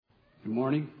Good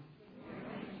morning.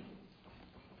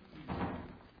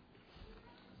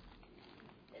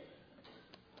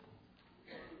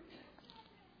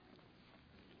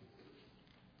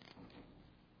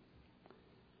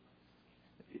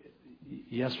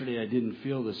 Yesterday I didn't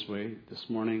feel this way. This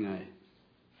morning I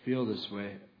feel this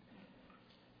way.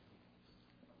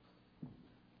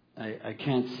 I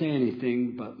can't say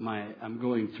anything, but I'm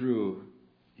going through.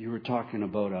 You were talking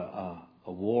about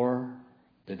a war,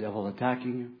 the devil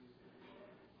attacking you.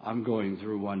 I'm going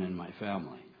through one in my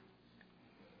family.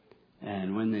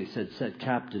 And when they said set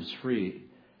captives free,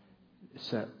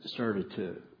 started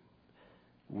to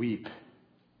weep.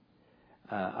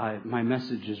 My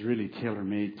message is really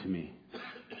tailor-made to me.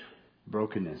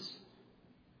 Brokenness.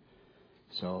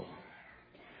 So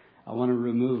I want to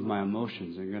remove my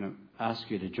emotions. I'm going to ask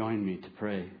you to join me to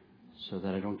pray so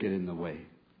that I don't get in the way.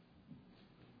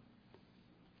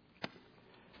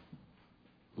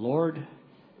 Lord,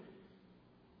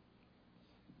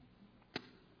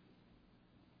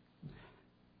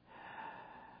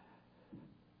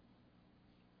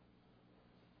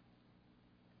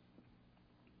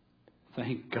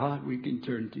 thank God we can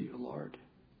turn to you, Lord.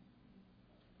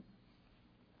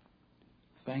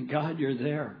 Thank God you're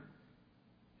there.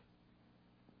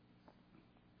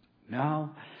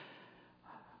 Now,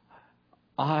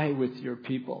 I, with your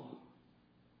people,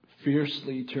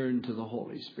 fiercely turn to the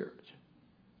Holy Spirit.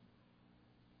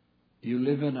 You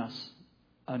live in us.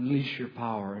 Unleash your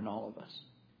power in all of us.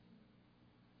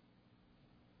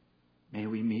 May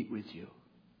we meet with you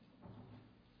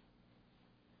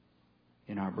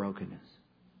in our brokenness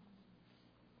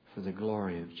for the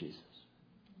glory of Jesus.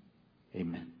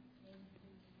 Amen.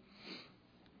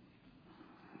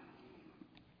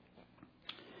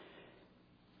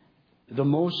 The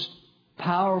most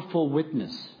powerful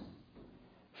witness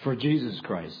for Jesus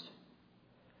Christ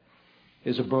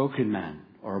is a broken man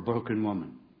or a broken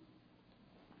woman.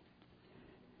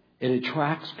 It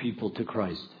attracts people to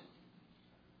Christ.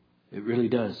 It really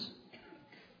does.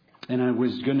 And I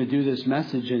was going to do this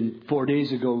message, and 4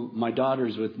 days ago, my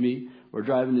daughter's with me. We're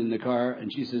driving in the car,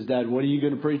 and she says, Dad, what are you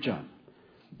going to preach on?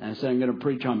 And I said, I'm going to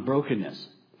preach on brokenness.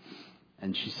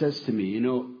 And she says to me, you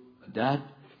know, Dad,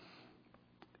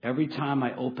 every time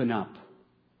I open up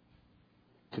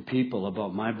to people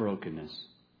about my brokenness,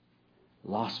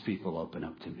 lost people open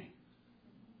up to me.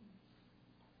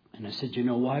 And I said, you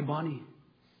know why, Bonnie?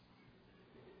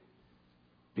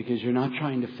 Because you're not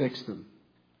trying to fix them.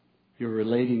 You're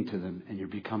relating to them and you're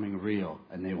becoming real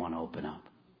and they want to open up.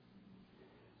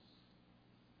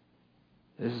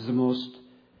 This is the most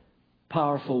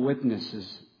powerful witness,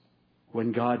 is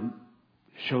when God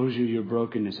shows you your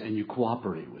brokenness and you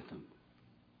cooperate with Him.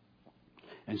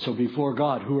 And so before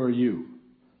God, who are you?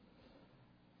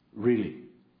 Really?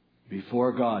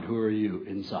 Before God, who are you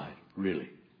inside? Really?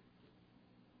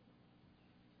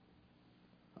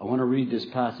 I want to read this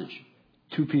passage.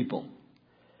 Two people.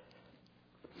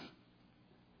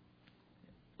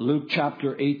 Luke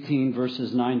chapter 18,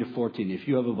 verses 9 to 14. If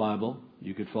you have a Bible,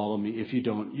 you could follow me. If you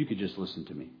don't, you could just listen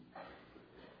to me.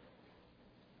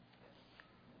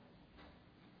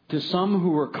 To some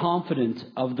who were confident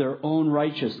of their own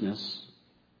righteousness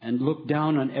and looked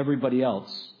down on everybody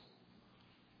else,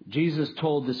 Jesus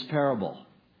told this parable.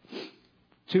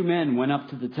 Two men went up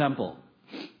to the temple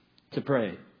to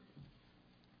pray.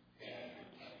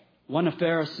 One a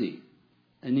Pharisee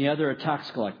and the other a tax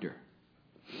collector.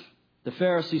 The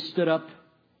Pharisee stood up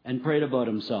and prayed about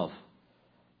himself.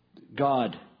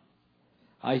 God,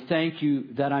 I thank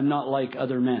you that I'm not like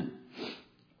other men,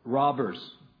 robbers,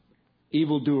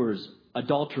 evildoers,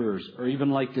 adulterers, or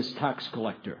even like this tax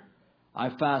collector. I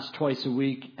fast twice a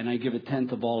week and I give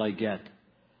 1/10 of all I get.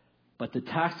 But the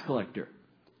tax collector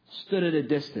stood at a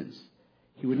distance.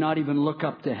 He would not even look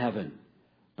up to heaven,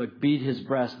 but beat his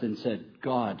breast and said,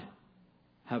 God,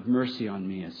 have mercy on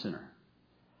me, a sinner.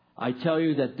 I tell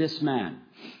you that this man,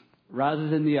 rather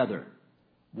than the other,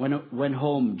 went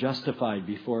home justified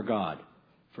before God.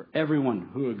 For everyone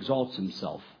who exalts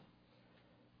himself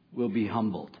will be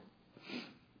humbled.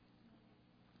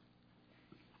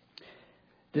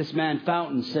 This man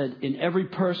Fountain said, in every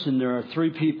person there are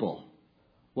three people.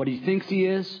 What he thinks he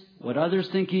is, what others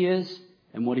think he is,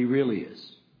 and what he really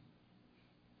is.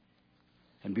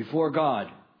 And before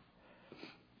God,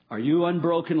 are you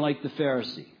unbroken like the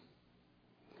Pharisee?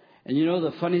 And you know,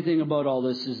 the funny thing about all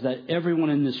this is that everyone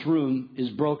in this room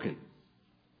is broken.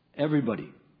 Everybody.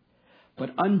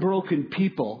 But unbroken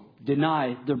people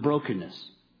deny their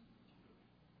brokenness.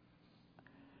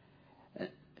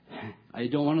 I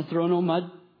don't want to throw no mud,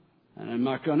 and I'm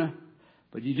not going to,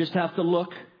 but you just have to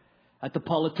look at the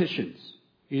politicians,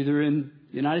 either in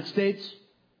the United States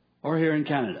or here in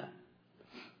Canada.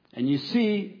 And you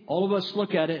see, all of us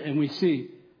look at it and we see,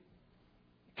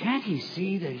 can't he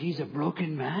see that he's a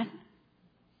broken man?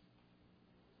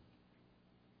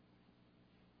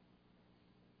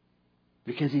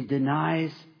 Because he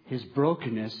denies his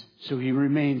brokenness, so he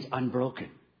remains unbroken.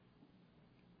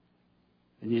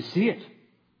 And you see it.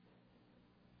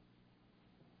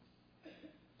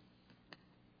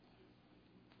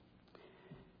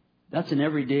 That's an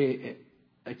everyday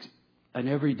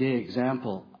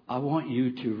example. I want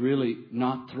you to really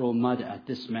not throw mud at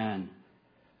this man,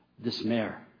 this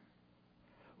mayor.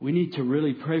 We need to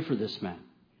really pray for this man.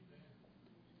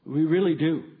 We really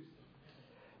do.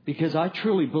 Because I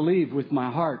truly believe with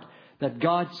my heart that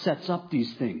God sets up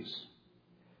these things.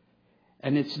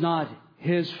 And it's not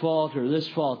his fault or this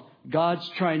fault. God's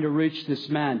trying to reach this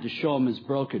man to show him his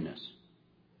brokenness.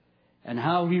 And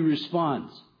how he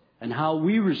responds and how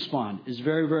we respond is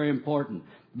very, very important.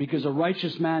 Because a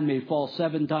righteous man may fall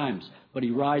 7 times, but he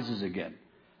rises again.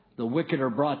 The wicked are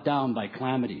brought down by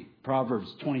calamity.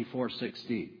 Proverbs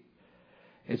 24:16.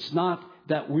 It's not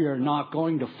that we are not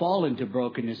going to fall into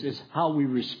brokenness, it's how we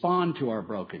respond to our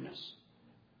brokenness.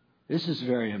 This is a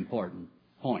very important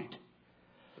point.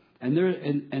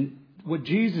 And what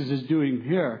Jesus is doing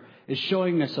here is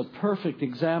showing us a perfect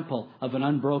example of an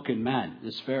unbroken man,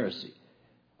 this Pharisee.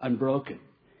 Unbroken.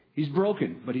 He's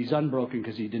broken, but he's unbroken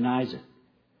because he denies it.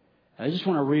 I just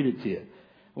want to read it to you.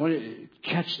 I want to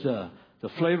catch the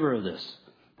flavor of this.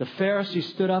 The Pharisee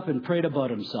stood up and prayed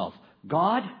about himself.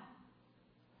 God,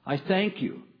 I thank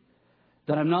you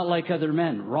that I'm not like other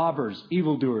men, robbers,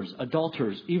 evildoers,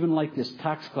 adulterers, even like this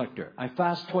tax collector. I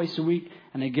fast twice a week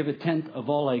and I give 1/10 of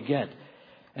all I get.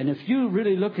 And if you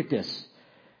really look at this,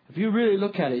 if you really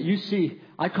look at it, you see,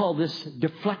 I call this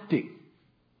deflecting.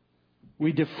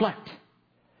 We deflect.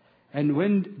 And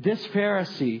when this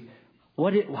Pharisee,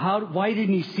 why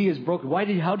didn't he see his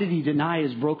broken? How did he deny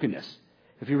his brokenness?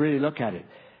 If you really look at it,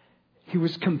 he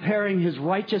was comparing his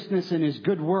righteousness and his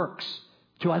good works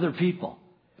to other people.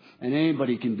 And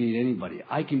anybody can beat anybody.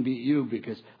 I can beat you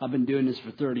because I've been doing this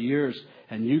for 30 years,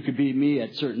 and you could beat me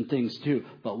at certain things too.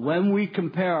 But when we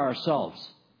compare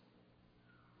ourselves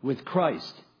with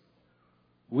Christ,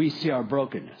 we see our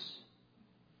brokenness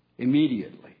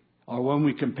immediately. Or when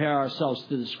we compare ourselves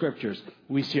to the Scriptures,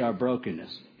 we see our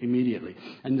brokenness immediately.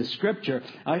 And the Scripture,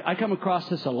 I come across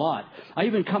this a lot. I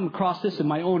even come across this in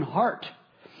my own heart.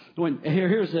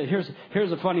 Here's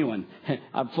a funny one.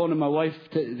 I'm phoning my wife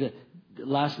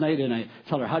last night, and I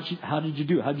tell her, how did you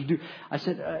do? I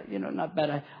said, not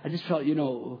bad. I just felt,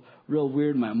 real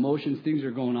weird. My emotions, things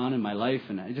are going on in my life,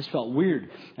 and I just felt weird.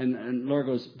 And Laura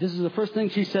goes, this is the first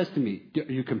thing she says to me.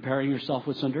 Are you comparing yourself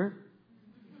with Sundar?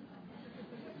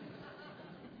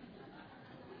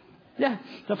 Yeah,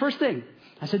 the first thing.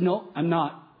 I said, no, I'm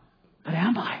not. But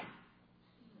am I?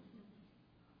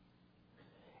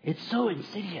 It's so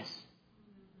insidious.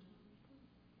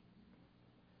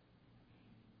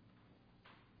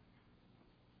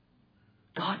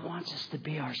 God wants us to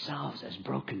be ourselves as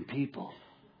broken people,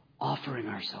 offering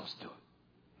ourselves to Him.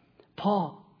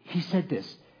 Paul, he said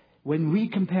this, when we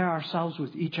compare ourselves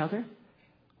with each other,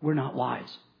 we're not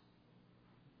wise.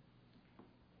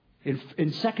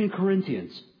 In 2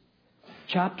 Corinthians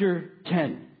chapter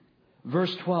 10,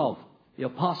 verse 12, the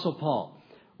Apostle Paul,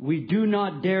 we do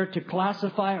not dare to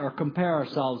classify or compare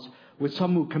ourselves with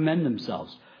some who commend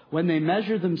themselves. When they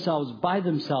measure themselves by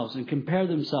themselves and compare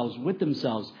themselves with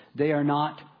themselves, they are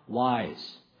not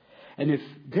wise. And if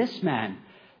this man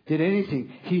did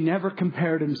anything, he never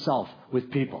compared himself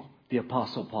with people, the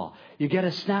Apostle Paul. You get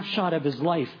a snapshot of his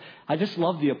life. I just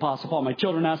love the Apostle Paul. My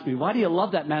children ask me, why do you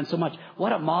love that man so much?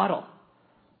 What a model.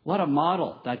 What a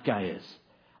model that guy is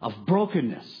of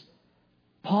brokenness.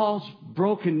 Paul's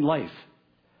broken life.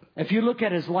 If you look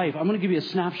at his life, I'm going to give you a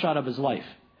snapshot of his life,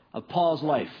 of Paul's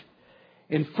life.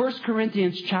 In 1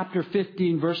 Corinthians chapter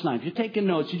 15, verse 9, if you're taking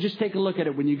notes, you just take a look at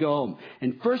it when you go home.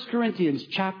 In 1 Corinthians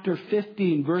chapter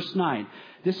 15, verse 9,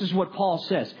 this is what Paul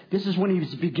says. This is when he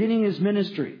was beginning his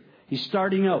ministry. He's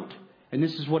starting out. And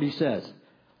this is what he says.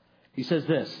 He says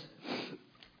this.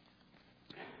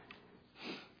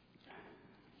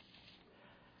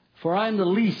 For I am the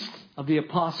least of the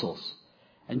apostles,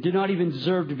 and do not even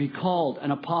deserve to be called an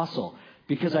apostle,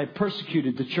 because I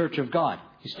persecuted the church of God.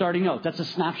 He's starting out. That's a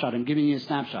snapshot. I'm giving you a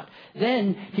snapshot.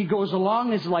 Then he goes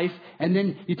along his life, and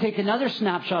then you take another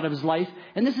snapshot of his life,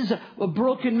 and this is a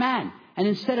broken man. And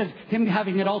instead of him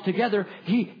having it all together,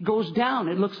 he goes down.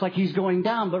 It looks like he's going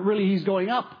down, but really he's going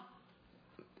up.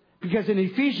 Because in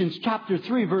Ephesians chapter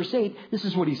 3, verse 8, this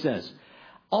is what he says.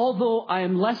 Although I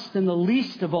am less than the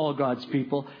least of all God's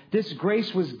people, this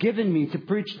grace was given me to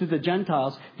preach to the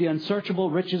Gentiles the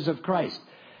unsearchable riches of Christ.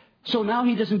 So now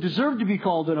he doesn't deserve to be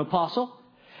called an apostle.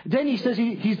 Then he says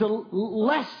he's the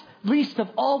least of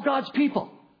all God's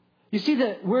people. You see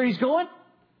where he's going?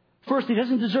 First, he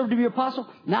doesn't deserve to be apostle.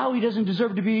 Now he doesn't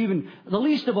deserve to be even the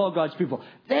least of all God's people.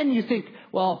 Then you think,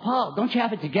 well, Paul, don't you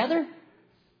have it together?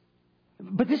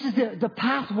 But this is the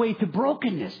pathway to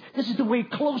brokenness. This is the way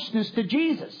closeness to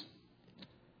Jesus.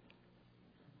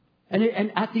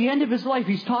 And at the end of his life,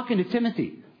 he's talking to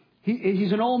Timothy.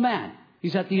 He's an old man.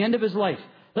 He's at the end of his life.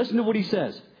 Listen to what he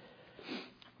says.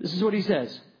 This is what he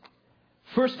says.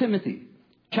 1 Timothy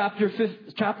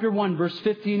chapter 1, verse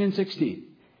 15 and 16.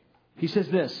 He says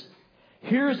this.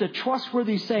 Here is a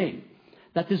trustworthy saying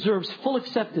that deserves full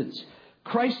acceptance.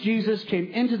 Christ Jesus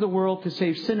came into the world to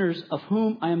save sinners, of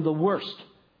whom I am the worst.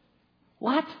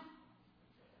 What?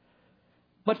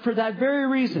 But for that very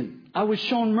reason, I was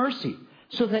shown mercy,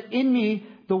 so that in me,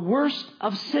 the worst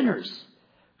of sinners,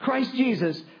 Christ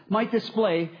Jesus might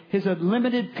display his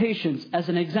unlimited patience as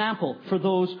an example for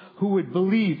those who would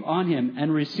believe on him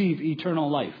and receive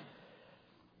eternal life.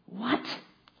 What?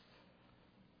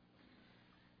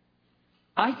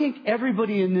 I think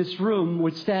everybody in this room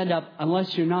would stand up,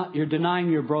 unless you're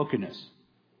denying your brokenness.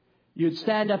 You'd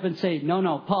stand up and say,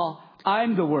 no, Paul,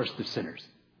 I'm the worst of sinners.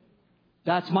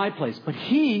 That's my place. But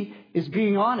he is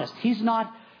being honest. He's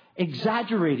not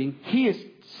exaggerating. He is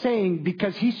saying,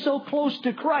 because he's so close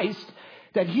to Christ,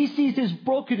 that he sees his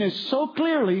brokenness so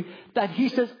clearly that he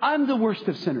says, I'm the worst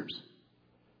of sinners.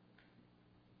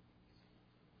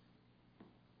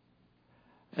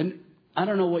 And I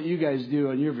don't know what you guys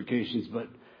do on your vacations, but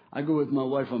I go with my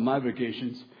wife on my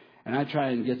vacations, and I try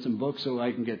and get some books so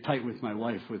I can get tight with my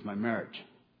wife with my marriage.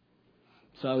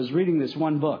 So I was reading this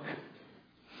one book,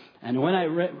 and when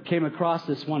I came across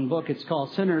this one book, it's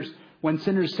called When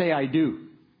Sinners Say I Do.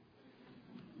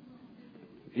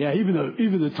 Yeah,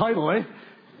 even the title, eh?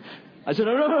 I said,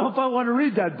 I don't know if I want to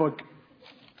read that book.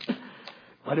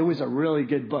 But it was a really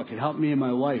good book. It helped me and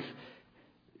my wife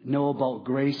know about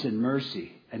grace and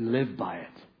mercy and live by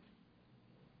it.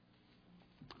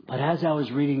 But as I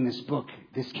was reading this book,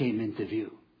 this came into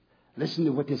view. Listen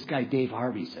to what this guy Dave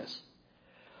Harvey says.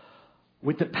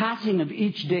 With the passing of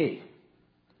each day,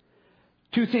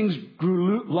 two things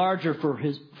grew larger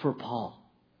for Paul.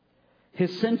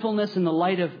 His sinfulness in the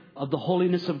light of the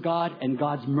holiness of God, and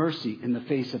God's mercy in the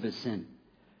face of his sin.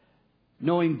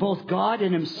 Knowing both God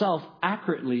and himself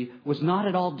accurately was not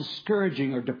at all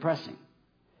discouraging or depressing.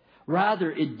 Rather,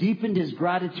 it deepened his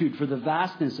gratitude for the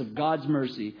vastness of God's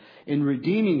mercy in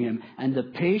redeeming him, and the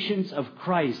patience of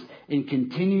Christ in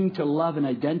continuing to love and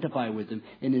identify with him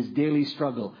in his daily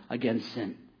struggle against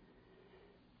sin.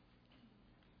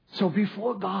 So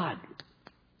before God,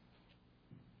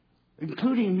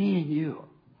 including me and you,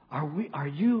 are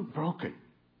you broken?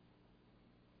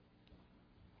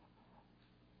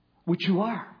 Which you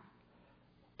are.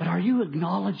 But are you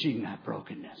acknowledging that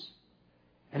brokenness?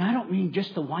 And I don't mean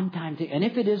just a one-time thing. And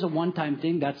if it is a one-time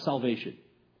thing, that's salvation.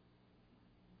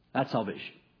 That's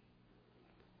salvation.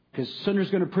 Because Sonder's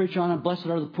going to preach on it. Blessed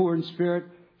are the poor in spirit,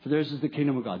 for theirs is the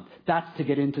kingdom of God. That's to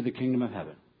get into the kingdom of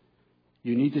heaven.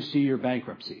 You need to see your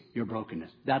bankruptcy, your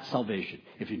brokenness. That's salvation.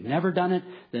 If you've never done it,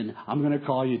 then I'm going to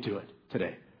call you to it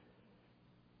today.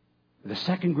 The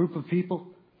second group of people,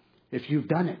 if you've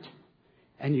done it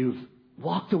and you've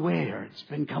walked away, or it's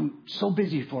become so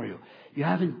busy for you,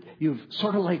 you've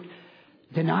sort of like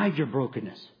denied your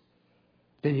brokenness,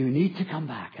 then you need to come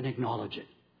back and acknowledge it.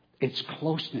 It's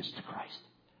closeness to Christ.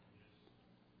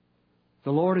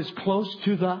 The Lord is close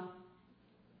to the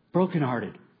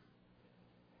brokenhearted.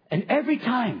 And every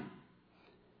time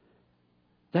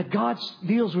that God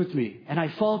deals with me and I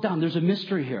fall down, there's a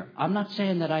mystery here. I'm not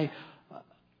saying that I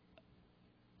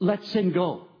let sin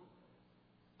go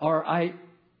or I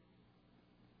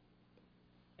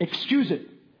excuse it.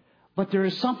 But there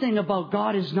is something about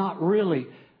God is not really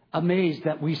amazed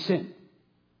that we sin.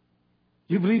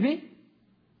 You believe me?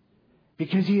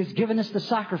 Because he has given us the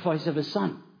sacrifice of his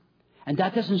Son. And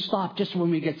that doesn't stop just when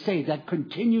we get saved. That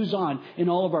continues on in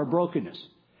all of our brokenness.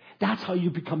 That's how you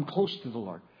become close to the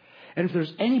Lord. And if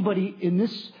there's anybody in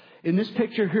this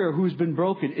picture here who's been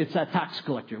broken, it's that tax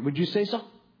collector. Would you say so?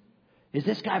 Is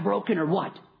this guy broken or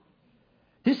what?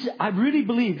 I really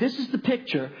believe this is the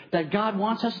picture that God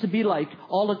wants us to be like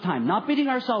all the time. Not beating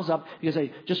ourselves up because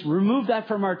I just remove that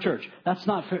from our church. That's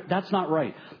not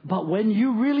right. But when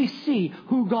you really see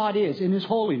who God is in his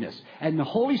holiness, and the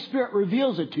Holy Spirit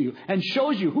reveals it to you and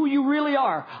shows you who you really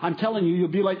are, I'm telling you, you'll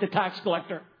be like the tax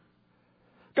collector.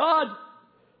 God,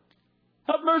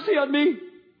 have mercy on me,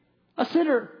 a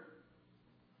sinner.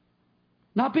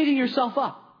 Not beating yourself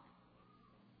up.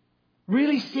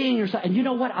 Really seeing yourself. And you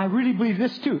know what? I really believe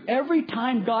this too. Every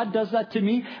time God does that to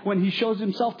me, when he shows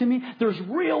himself to me, there's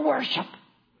real worship.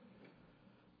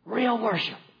 Real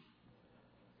worship.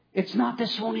 It's not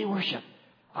this phony worship.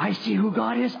 I see who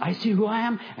God is, I see who I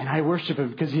am, and I worship him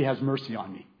because he has mercy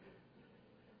on me.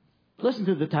 Listen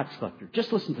to the tax collector.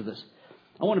 Just listen to this.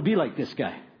 I want to be like this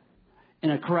guy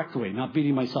in a correct way, not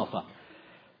beating myself up.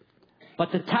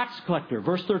 But the tax collector,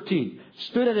 verse 13,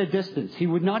 stood at a distance. He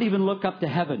would not even look up to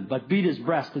heaven, but beat his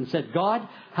breast and said, God,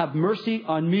 have mercy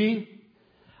on me,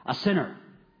 a sinner.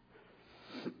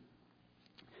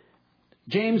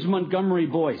 James Montgomery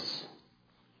Boyce.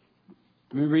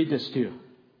 Let me read this to you.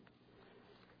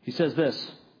 He says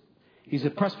this. He's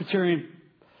a Presbyterian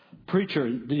preacher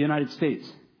in the United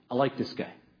States. I like this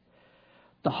guy.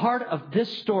 The heart of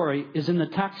this story is in the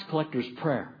tax collector's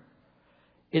prayer.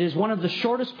 It is one of the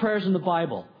shortest prayers in the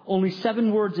Bible. Only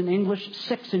 7 words in English,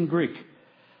 6 in Greek.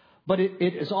 But it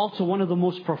is also one of the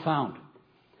most profound.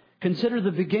 Consider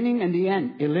the beginning and the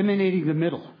end, eliminating the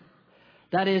middle.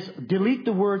 That is, delete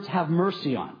the words have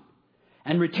mercy on,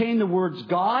 and retain the words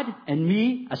God and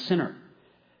me, a sinner.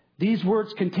 These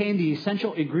words contain the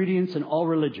essential ingredients in all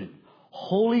religion.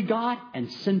 Holy God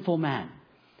and sinful man.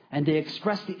 And they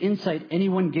express the insight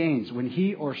anyone gains when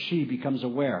he or she becomes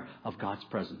aware of God's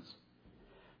presence.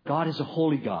 God is a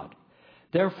holy God.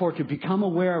 Therefore, to become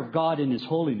aware of God in his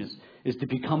holiness is to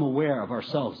become aware of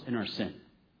ourselves in our sin.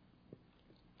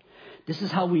 This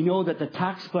is how we know that the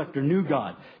tax collector knew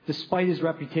God despite his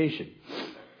reputation.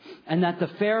 And that the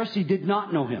Pharisee did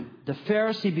not know him. The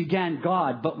Pharisee began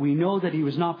God, but we know that he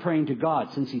was not praying to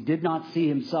God since he did not see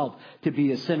himself to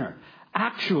be a sinner.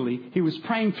 Actually, he was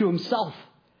praying to himself.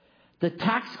 The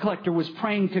tax collector was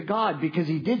praying to God because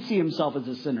he did see himself as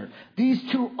a sinner. These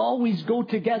two always go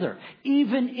together,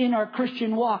 even in our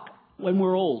Christian walk when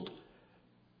we're old.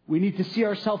 We need to see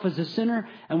ourselves as a sinner,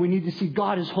 and we need to see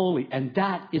God as holy, and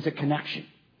that is a connection.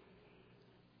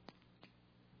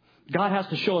 God has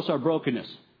to show us our brokenness.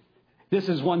 This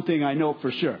is one thing I know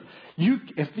for sure.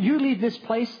 If you leave this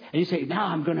place and you say, now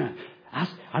I'm going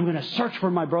to search for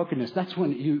my brokenness, that's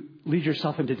when you lead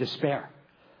yourself into despair.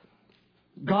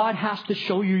 God has to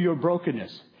show you your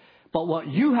brokenness. But what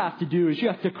you have to do is you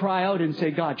have to cry out and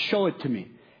say, God, show it to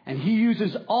me. And he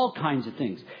uses all kinds of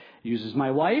things. He uses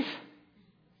my wife.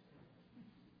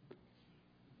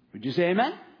 Would you say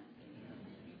amen?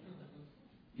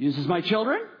 Uses my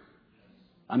children.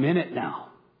 I'm in it now.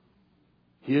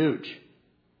 Huge.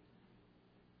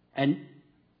 And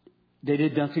they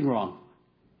did nothing wrong.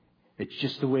 It's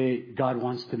just the way God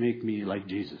wants to make me like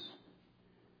Jesus.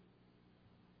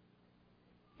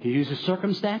 He uses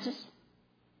circumstances.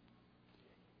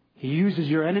 He uses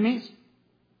your enemies.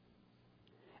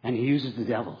 And he uses the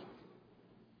devil.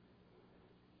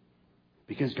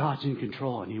 Because God's in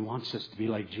control and he wants us to be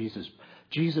like Jesus.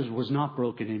 Jesus was not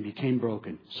broken and became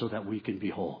broken so that we can be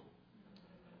whole.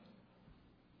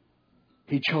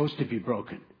 He chose to be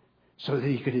broken so that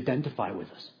he could identify with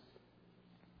us.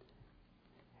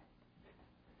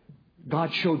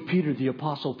 God showed Peter, the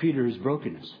Apostle Peter, his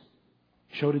brokenness.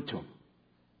 Showed it to him.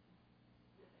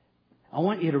 I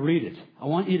want you to read it. I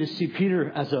want you to see Peter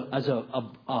as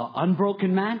a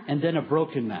unbroken man and then a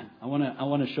broken man. I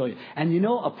want to show you. And you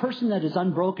know, a person that is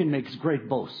unbroken makes great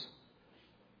boasts.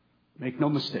 Make no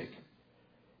mistake.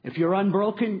 If you're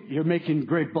unbroken, you're making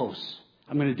great boasts.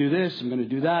 I'm going to do this. I'm going to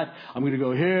do that. I'm going to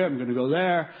go here. I'm going to go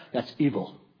there. That's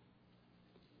evil.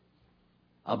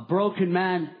 A broken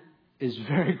man is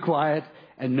very quiet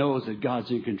and knows that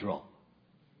God's in control.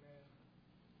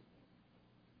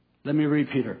 Let me read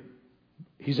Peter.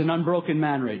 He's an unbroken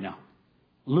man right now.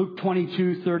 Luke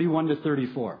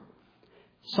 22:31-34.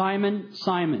 Simon,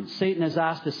 Simon, Satan has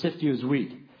asked to sift you as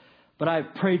wheat. But I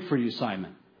have prayed for you,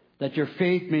 Simon, that your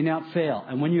faith may not fail.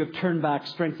 And when you have turned back,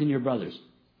 strengthen your brothers.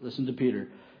 Listen to Peter.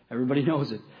 Everybody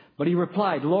knows it. But he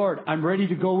replied, Lord, I'm ready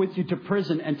to go with you to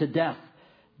prison and to death.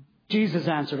 Jesus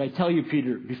answered, I tell you,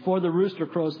 Peter, before the rooster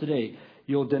crows today,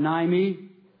 you'll deny me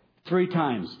 3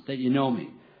 times that you know me.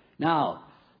 Now,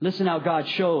 listen how God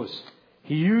shows.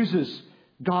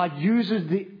 God uses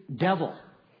the devil.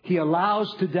 He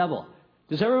allows the devil.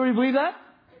 Does everybody believe that?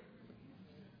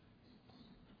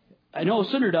 I know a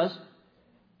sinner does.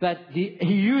 That he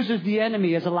uses the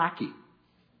enemy as a lackey.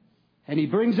 And he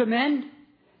brings him in.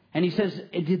 And he says,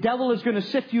 the devil is going to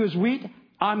sift you as wheat.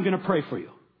 I'm going to pray for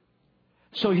you.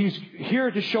 So he's here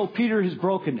to show Peter his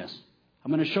brokenness.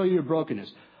 I'm going to show you your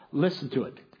brokenness. Listen to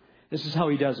it. This is how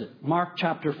he does it. Mark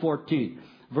chapter 14,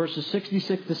 verses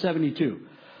 66-72.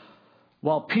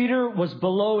 While Peter was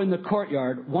below in the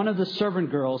courtyard, one of the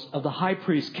servant girls of the high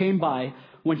priest came by.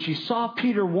 When she saw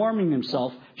Peter warming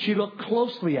himself, she looked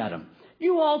closely at him.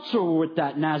 You also were with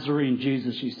that Nazarene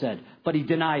Jesus, she said. But he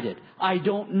denied it. I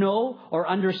don't know or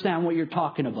understand what you're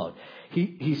talking about,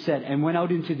 he said, and went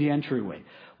out into the entryway.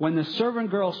 When the servant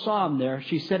girl saw him there,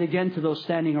 she said again to those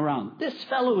standing around, this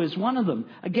fellow is one of them.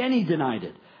 Again he denied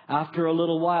it. After a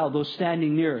little while, those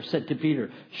standing near said to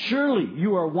Peter, surely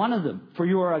you are one of them, for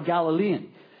you are a Galilean.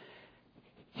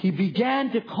 He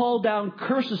began to call down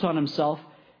curses on himself,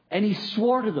 and he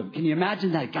swore to them. Can you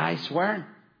imagine that guy swearing?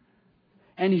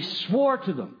 And he swore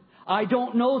to them, I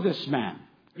don't know this man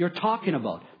you're talking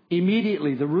about.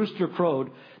 Immediately the rooster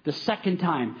crowed the second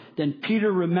time. Then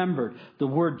Peter remembered the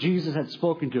word Jesus had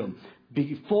spoken to him.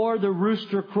 Before the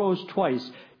rooster crows twice,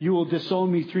 you will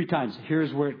disown me 3 times.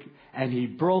 Here's where, and he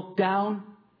broke down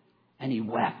and he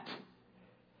wept.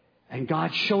 And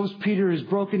God shows Peter his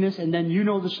brokenness, and then you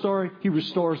know the story, he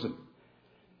restores him.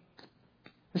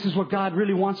 This is what God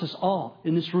really wants us all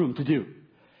in this room to do.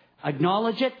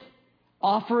 Acknowledge it,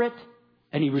 offer it,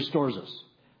 and he restores us.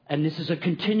 And this is a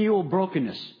continual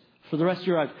brokenness for the rest of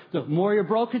your life. The more you're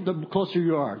broken, the closer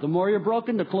you are. The more you're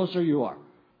broken, the closer you are.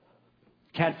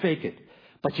 Can't fake it.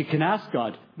 But you can ask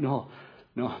God, no,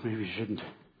 maybe you shouldn't.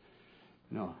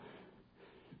 No.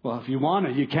 Well, if you want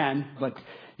to, you can, but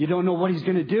you don't know what he's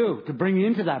going to do to bring you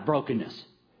into that brokenness.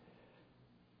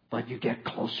 But you get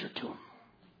closer to him.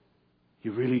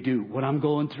 You really do. What I'm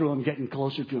going through, I'm getting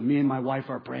closer to him. Me and my wife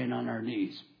are praying on our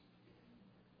knees.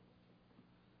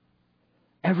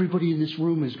 Everybody in this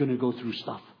room is going to go through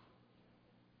stuff.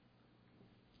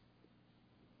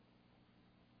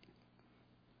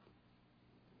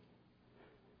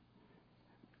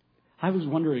 I was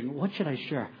wondering, what should I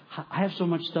share? I have so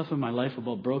much stuff in my life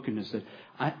about brokenness that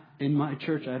in my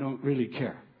church, I don't really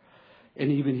care.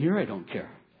 And even here, I don't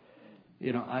care.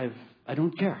 I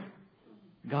don't care.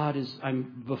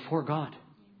 I'm before God.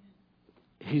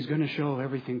 He's going to show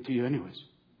everything to you anyways.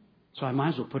 So I might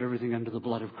as well put everything under the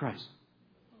blood of Christ.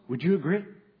 Would you agree?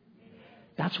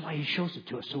 That's why he shows it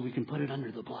to us, so we can put it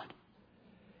under the blood.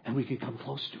 And we can come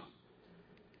close to him.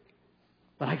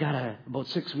 But about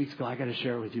 6 weeks ago, I got to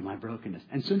share with you my brokenness.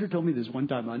 And Sundar told me this one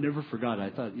time. I never forgot. I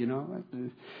thought,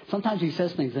 sometimes he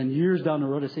says things, and years down the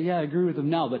road, I say, yeah, I agree with him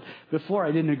now. But before,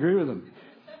 I didn't agree with him.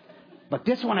 But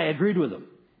this one, I agreed with him.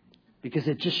 Because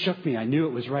it just shook me. I knew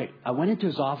it was right. I went into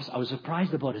his office. I was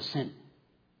surprised about a sin.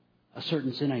 A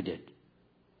certain sin I did.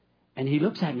 And he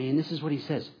looks at me, and this is what he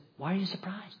says. Why are you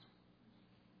surprised?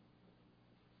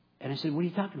 And I said, what are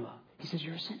you talking about? He says,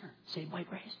 you're a sinner, saved by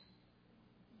grace.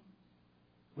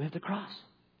 We have the cross.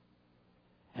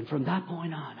 And from that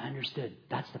point on, I understood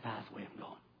that's the pathway I'm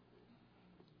going.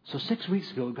 So 6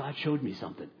 weeks ago, God showed me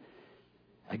something.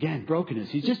 Again, brokenness.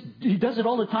 He does it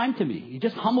all the time to me. He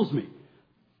just humbles me.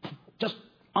 Just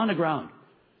on the ground.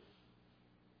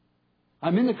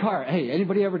 I'm in the car. Hey,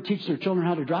 anybody ever teach their children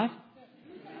how to drive?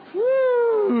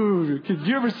 Woo! Did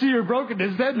you ever see your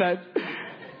brokenness then, man?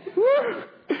 Woo!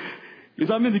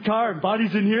 Because I'm in the car and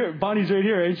Bonnie's in here. Bonnie's right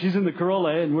here, and she's in the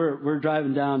Corolla, and we're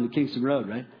driving down the Kingston Road,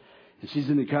 right? And she's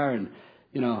in the car, and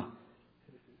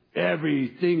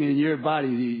everything in your body,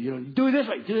 do it this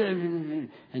way, do it.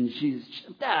 And she's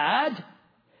Dad,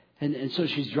 and so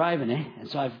she's driving, and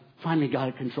so I've finally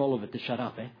got control of it to shut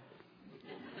up,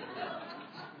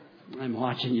 I'm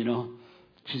watching,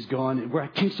 she's going. We're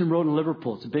at Kingston Road in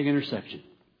Liverpool. It's a big intersection.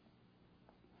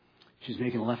 She's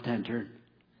making a left-hand turn.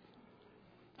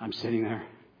 I'm sitting there.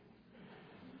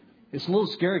 It's a little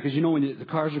scary because, when the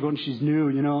cars are going, she's new,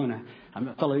 and I'm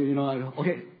a fellow, I go,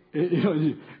 okay.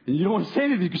 And you don't want to say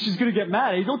anything because she's going to get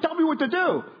mad. Hey, don't tell me what to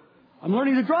do. I'm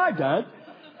learning to drive, Dad.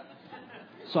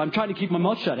 So I'm trying to keep my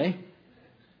mouth shut,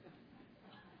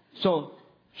 So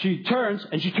she turns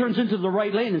into the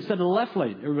right lane instead of the left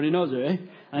lane. Everybody knows it, And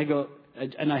I go, I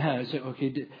say,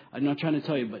 okay, I'm not trying to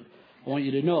tell you, but I want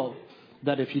you to know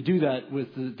that if you do that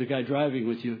with the guy driving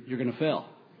with you, you're going to fail.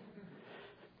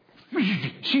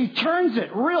 She turns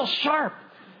it real sharp.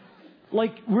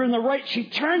 Like we're in the right. She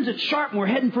turns it sharp and we're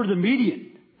heading for the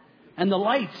median and the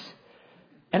lights.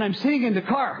 And I'm sitting in the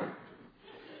car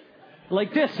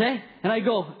like this, And I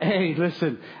go, hey,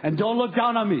 listen, and don't look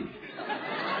down on me.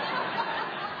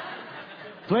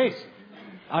 Please.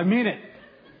 I mean it.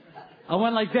 I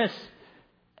went like this.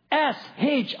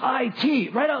 S-H-I-T.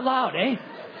 Right out loud,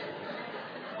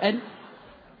 And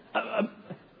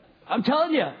I'm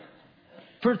telling you,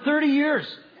 for 30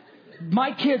 years,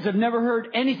 my kids have never heard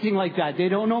anything like that. They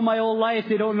don't know my old life.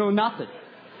 They don't know nothing.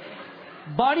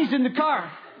 Bonnie's in the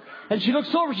car, and she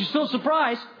looks over. She's so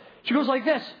surprised. She goes like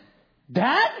this.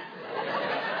 Dad?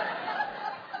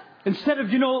 Instead of,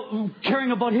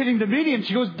 caring about hitting the median,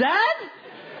 she goes, Dad?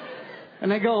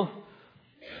 And I go,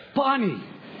 Bonnie.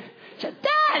 She said,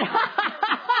 Dad!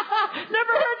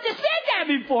 Never heard you say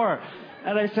that before.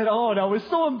 And I said, oh, no, I was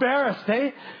so embarrassed,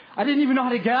 eh? I didn't even know how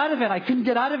to get out of it. I couldn't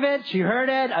get out of it. She heard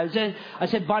it. I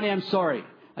said, Bonnie, I'm sorry.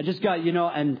 I just got,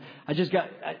 and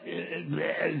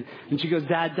she goes,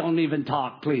 Dad, don't even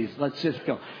talk, please. Let's just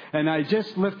go. And I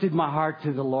just lifted my heart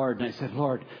to the Lord. And I said,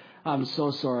 Lord, I'm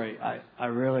so sorry. I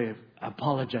really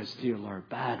apologize to you, Lord.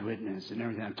 Bad witness and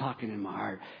everything. I'm talking in my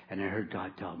heart. And I heard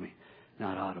God tell me,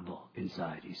 not audible,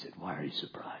 inside. He said, why are you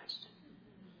surprised?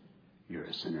 You're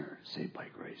a sinner saved by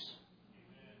grace.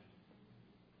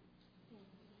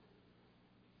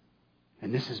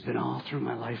 And this has been all through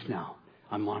my life now.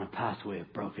 I'm on a pathway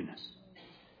of brokenness.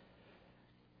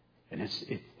 And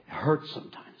it hurts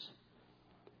sometimes.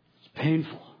 It's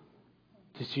painful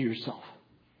to see yourself.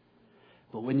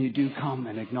 But when you do come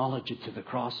and acknowledge it to the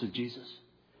cross of Jesus,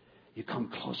 you come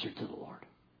closer to the Lord.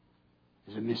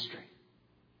 It's a mystery.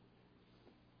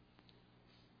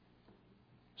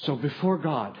 So before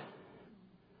God,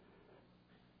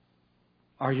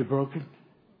 are you broken?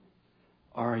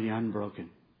 Or are you unbroken?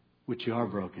 Which you are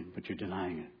broken, but you're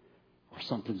denying it. Or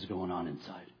something's going on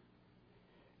inside.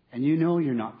 And you know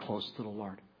you're not close to the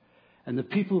Lord. And the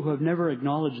people who have never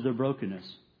acknowledged their brokenness,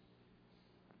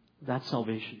 that's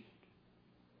salvation.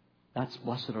 That's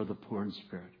blessed are the poor in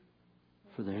spirit,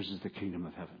 for theirs is the kingdom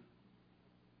of heaven.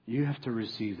 You have to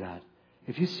receive that.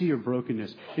 If you see your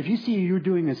brokenness, if you see you're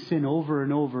doing a sin over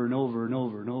and over and over and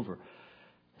over and over,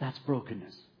 that's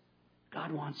brokenness.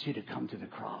 God wants you to come to the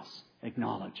cross,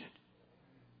 acknowledge it.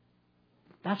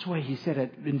 That's why he said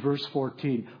it in verse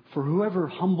 14, for whoever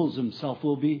humbles himself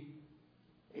will be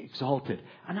exalted.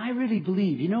 And I really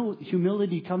believe,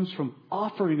 humility comes from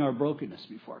offering our brokenness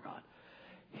before God.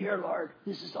 Here, Lord,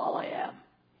 this is all I am.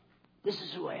 This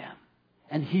is who I am.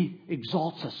 And he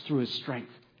exalts us through his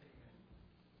strength.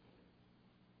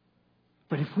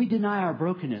 But if we deny our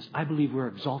brokenness, I believe we're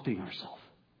exalting ourselves.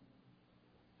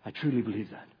 I truly believe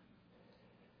that.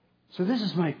 So this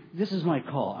is my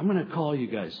call. I'm going to call you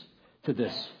guys to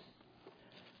this.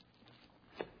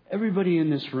 Everybody in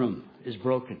this room is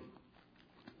broken.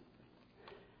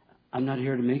 I'm not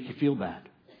here to make you feel bad.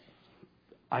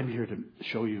 I'm here to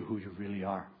show you who you really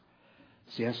are.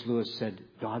 C.S. Lewis said,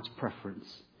 God's preference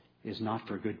is not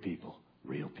for good people,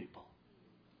 real people.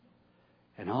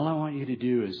 And all I want you to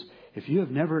do is, if you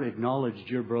have never acknowledged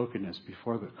your brokenness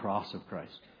before the cross of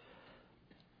Christ,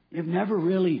 you've never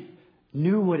really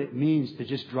knew what it means to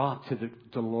just drop to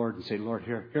the Lord and say, Lord,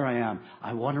 here I am.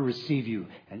 I want to receive you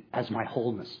as my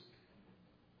wholeness.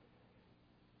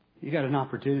 You got an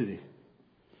opportunity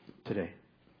today.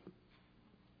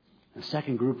 The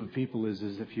second group of people is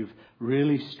if you've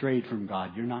really strayed from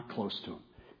God, you're not close to him.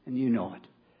 And you know it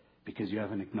because you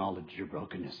haven't acknowledged your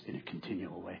brokenness in a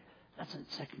continual way. That's the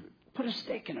second group. Put a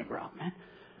stake in the ground, man.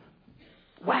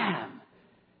 Wham!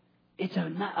 It's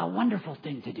a wonderful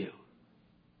thing to do.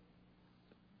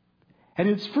 And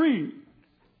it's free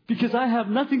because I have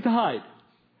nothing to hide.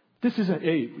 This is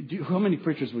how many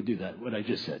preachers would do that, what I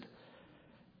just said?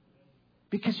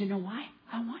 Because you know why?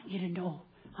 I want you to know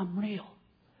I'm real.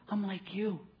 I'm like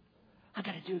you. I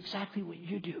got to do exactly what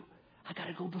you do. I got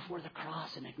to go before the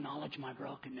cross and acknowledge my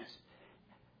brokenness.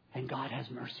 And God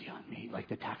has mercy on me like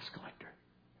the tax collector.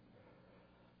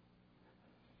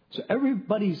 So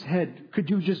everybody's head, could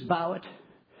you just bow it?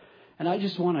 And I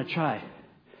just want to try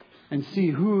and see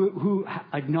who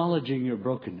acknowledging your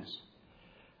brokenness.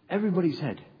 Everybody's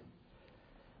head.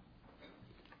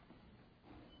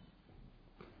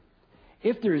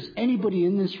 If there is anybody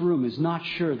in this room who's not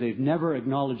sure they've never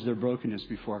acknowledged their brokenness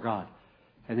before God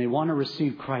and they want to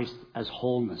receive Christ as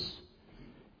wholeness,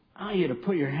 I want you to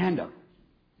put your hand up.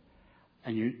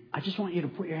 And I just want you to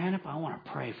put your hand up. I want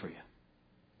to pray for you.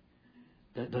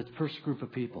 The first group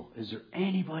of people. Is there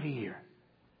anybody here?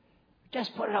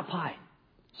 Just put it up high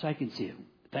so I can see it.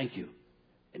 Thank you.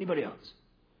 Anybody else?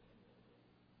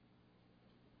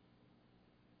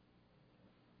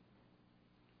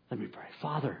 Let me pray.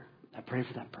 Father, I pray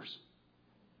for that person.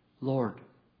 Lord,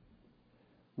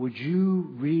 would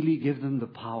you really give them the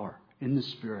power in the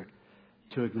Spirit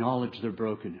to acknowledge their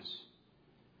brokenness?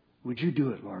 Would you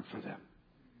do it, Lord, for them?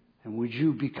 And would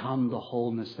you become the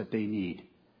wholeness that they need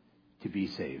to be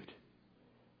saved?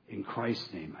 In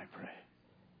Christ's name I pray.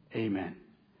 Amen.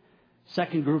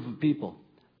 Second group of people,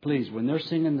 please, when they're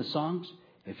singing the songs,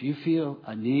 if you feel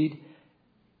a need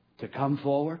to come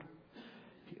forward,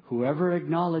 whoever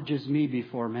acknowledges me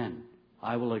before men,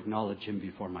 I will acknowledge him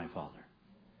before my Father.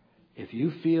 If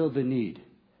you feel the need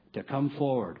to come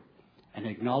forward and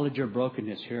acknowledge your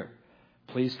brokenness here,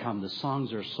 please come. The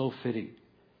songs are so fitting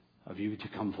of you to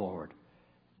come forward.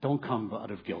 Don't come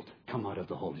out of guilt. Come out of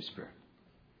the Holy Spirit.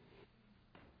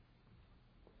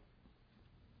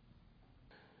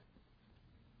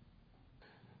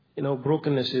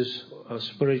 Brokenness is a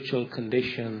spiritual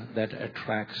condition that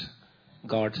attracts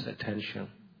God's attention.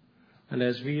 And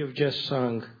as we have just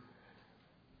sung,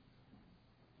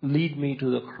 lead me to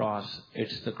the cross.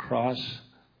 It's the cross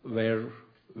where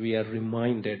we are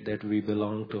reminded that we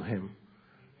belong to Him.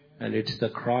 And it's the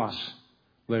cross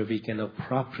where we can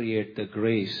appropriate the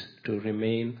grace to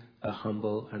remain a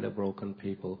humble and a broken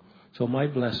people. So my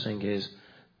blessing is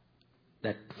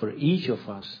that for each of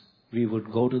us, we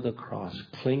would go to the cross,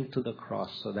 cling to the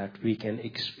cross, so that we can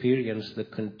experience the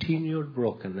continued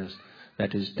brokenness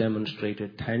that is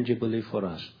demonstrated tangibly for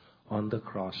us on the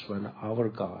cross when our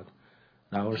God,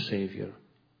 our Savior,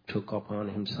 took upon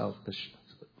Himself the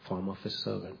form of a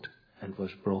servant and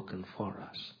was broken for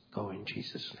us. Go in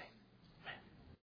Jesus' name.